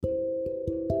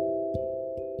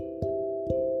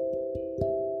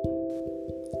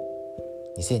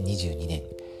2022年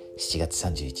7月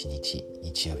31日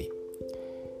日曜日、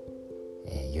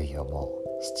いよいよも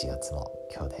う7月も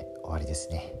今日で終わりで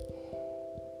すね。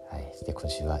はい、で今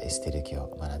週はエステル記を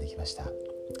学んできました。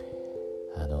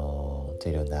本当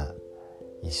にいろんな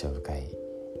印象深い、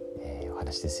お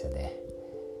話ですよね。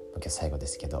今日最後で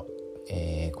すけど、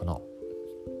この、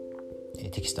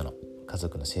テキストの家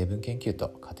族の成分研究と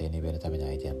家庭のイベのための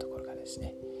アイデアのところからです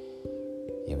ね、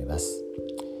読みます。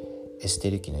エス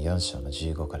テル記の4章の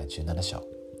15から17章。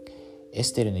エ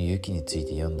ステルの勇気につい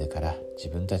て読んでから、自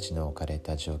分たちの置かれ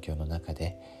た状況の中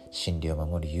で真理を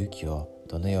守る勇気を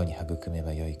どのように育め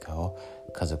ばよいかを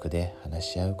家族で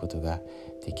話し合うことが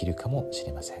できるかもし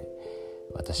れません。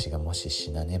私がもし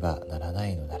死なねばならな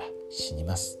いのなら死に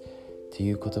ますと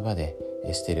いう言葉で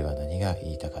エステルは何が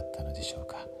言いたかったのでしょう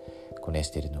か。このエ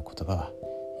ステルの言葉は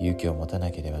勇気を持た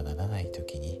なければならない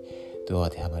時にどう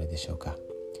当てはまるでしょうか。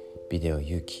ビデオ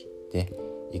勇気で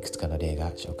いくつかの例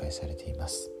が紹介されていま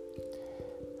す。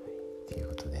という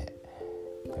ことで、やっ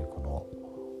ぱり今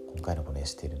回のこのエ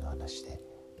ステルの話で、やっ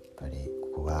ぱり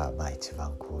ここが一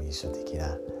番印象的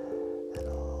な、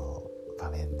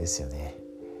場面ですよね。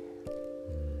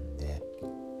で、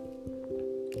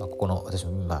ここの私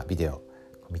もビデオ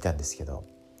見たんですけど、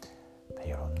い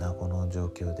ろんなこの状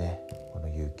況でこの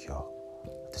勇気を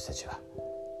私たちは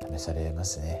試されま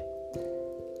すね。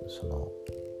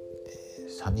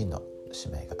3人の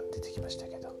姉妹が出てきました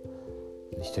けど、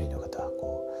1人の方は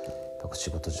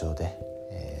仕事上で、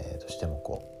どうしても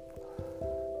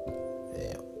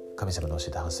神様の教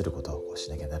えと反することをし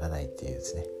なきゃならないっていうで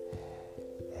すね、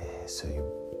そういう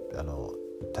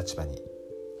立場に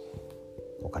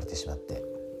置かれてしまって、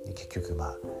結局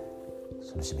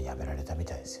その姉妹辞められたみ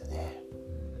たいですよね。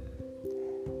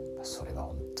それは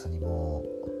本当にも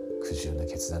う苦渋の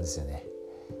決断ですよね。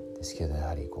ですけどや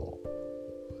はり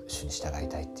主に従い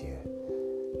たいっていう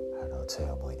強い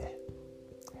思いで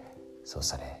そう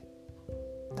され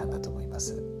たんだと思いま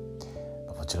す。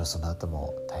もちろんその後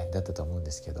も大変だったと思うん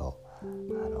ですけど、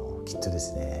きっとで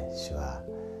すね、主は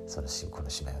この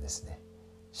姉妹をですね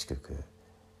祝福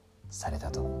された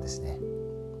と思うんですね。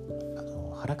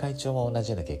原会長も同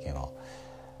じような経験を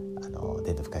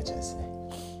伝道部会長ですね、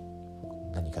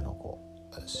何かの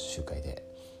集会で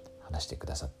話してく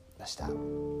ださいました。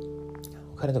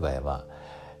彼の場合は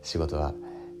仕事は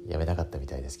辞めなかったみ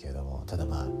たいですけれども、ただ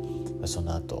そ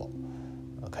の後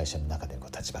会社の中での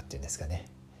立場っていうんですかね、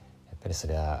やっぱりそ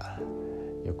れは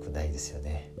良くないですよ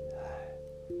ね。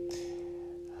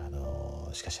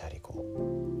しかしやはり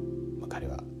彼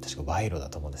は確か賄賂だ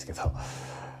と思うんですけど、賄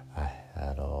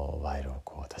賂を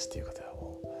渡すということは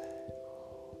も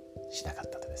うしなかっ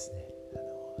たとですね。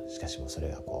しかしもそれ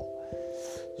が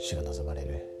主が望まれ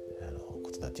る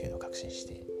ことだというのを確信し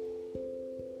て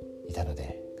いたの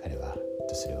で、彼は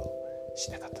それをし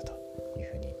なかったという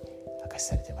ふうに明かし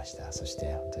されてました。そし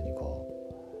て本当に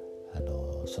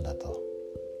その後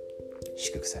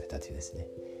祝福されたというですね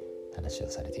話を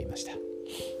されていました。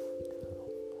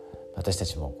私た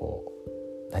ちも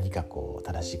何か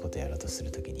正しいことをやろうとする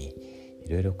ときにい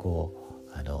ろいろ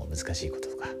難しいこと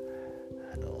とか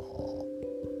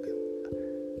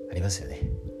ありますよね。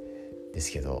で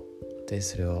すけど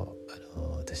それを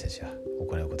私たちは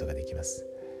行うことができます。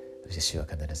そして主は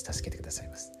必ず助けてください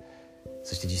ます。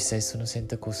そして実際その選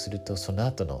択をすると、その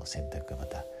後の選択がま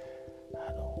た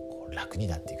楽に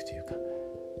なっていくというか、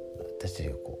私たち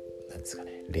がなんですか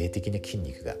ね、霊的な筋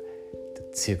肉が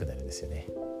強くなるんですよね。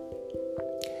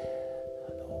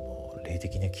霊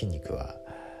的な筋肉は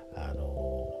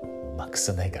マック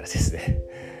スはないからですね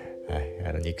は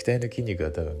い、肉体の筋肉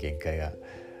は多分限界が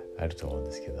あると思うん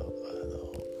ですけど、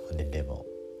年齢も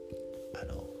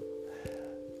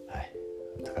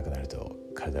高くなると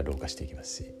体は老化していきま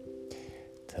すし、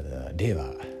ただ霊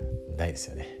はないです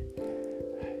よね。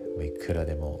いくら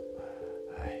でも、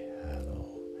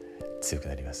強く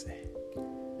なりますね。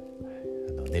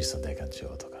ネルソン大艦長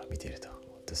とか見ていると本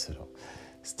当にそれを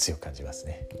強く感じます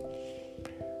ね。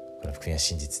この福音は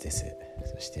真実です。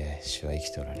そして主は生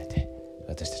きておられて、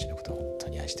私たちのことを本当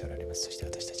に愛しておられます。そして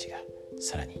私たちが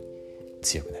さらに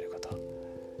強くなることを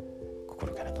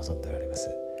心から望んでおられます。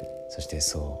そして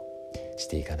そうし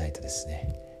ていかないとです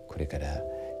ね、これから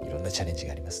いろんなチャレンジ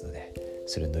がありますので、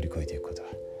それを乗り越えていくことは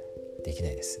でき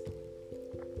ないです。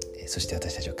そして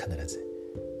私たちは必ず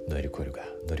乗り越える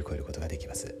ことができ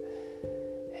ます。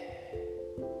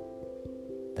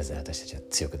なぜ私たちは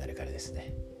強くなるからです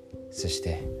ね。そし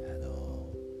て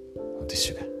本当に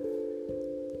主が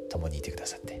共にいてくだ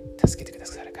さって助けてくだ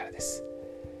さるからです。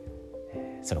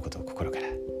そのことを心から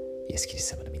イエス・キリ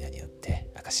スト様の皆によって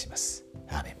証しします。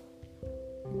アーメン。